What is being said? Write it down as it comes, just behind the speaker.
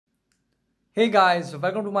Hey guys,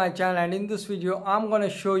 welcome to my channel, and in this video I'm gonna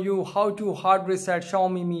show you how to hard reset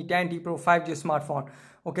Xiaomi Mi 10T Pro 5G smartphone.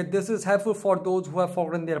 Okay, this is helpful for those who have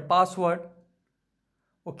forgotten their password.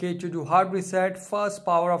 Okay, to do hard reset, first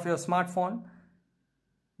power off your smartphone.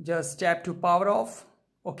 Just tap to power off.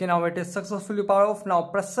 Okay, now it is successfully power off. Now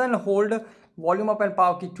press and hold volume up and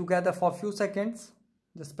power key together for a few seconds.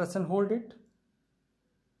 Just press and hold it.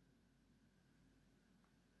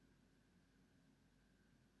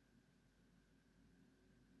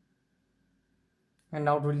 And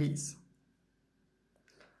now release,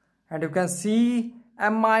 and you can see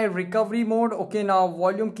Mi recovery mode. Okay, now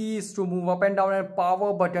volume key is to move up and down, and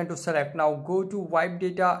power button to select. Now go to wipe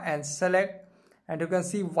data and select, and you can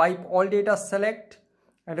see wipe all data, select,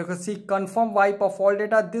 and you can see confirm wipe of all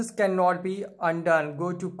data. This cannot be undone.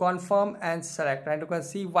 Go to confirm and select, and you can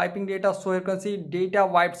see wiping data. So you can see data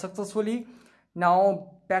wiped successfully.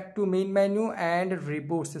 Now back to main menu and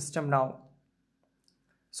reboot system now.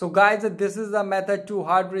 So guys, this is the method to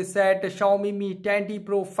hard reset Xiaomi Mi 10T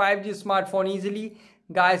Pro 5G smartphone easily.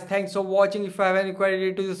 Guys, thanks for watching. If you have any query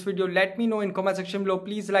related to this video, let me know in comment section below.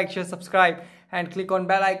 Please like, share, subscribe, and click on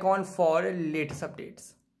bell icon for latest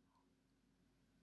updates.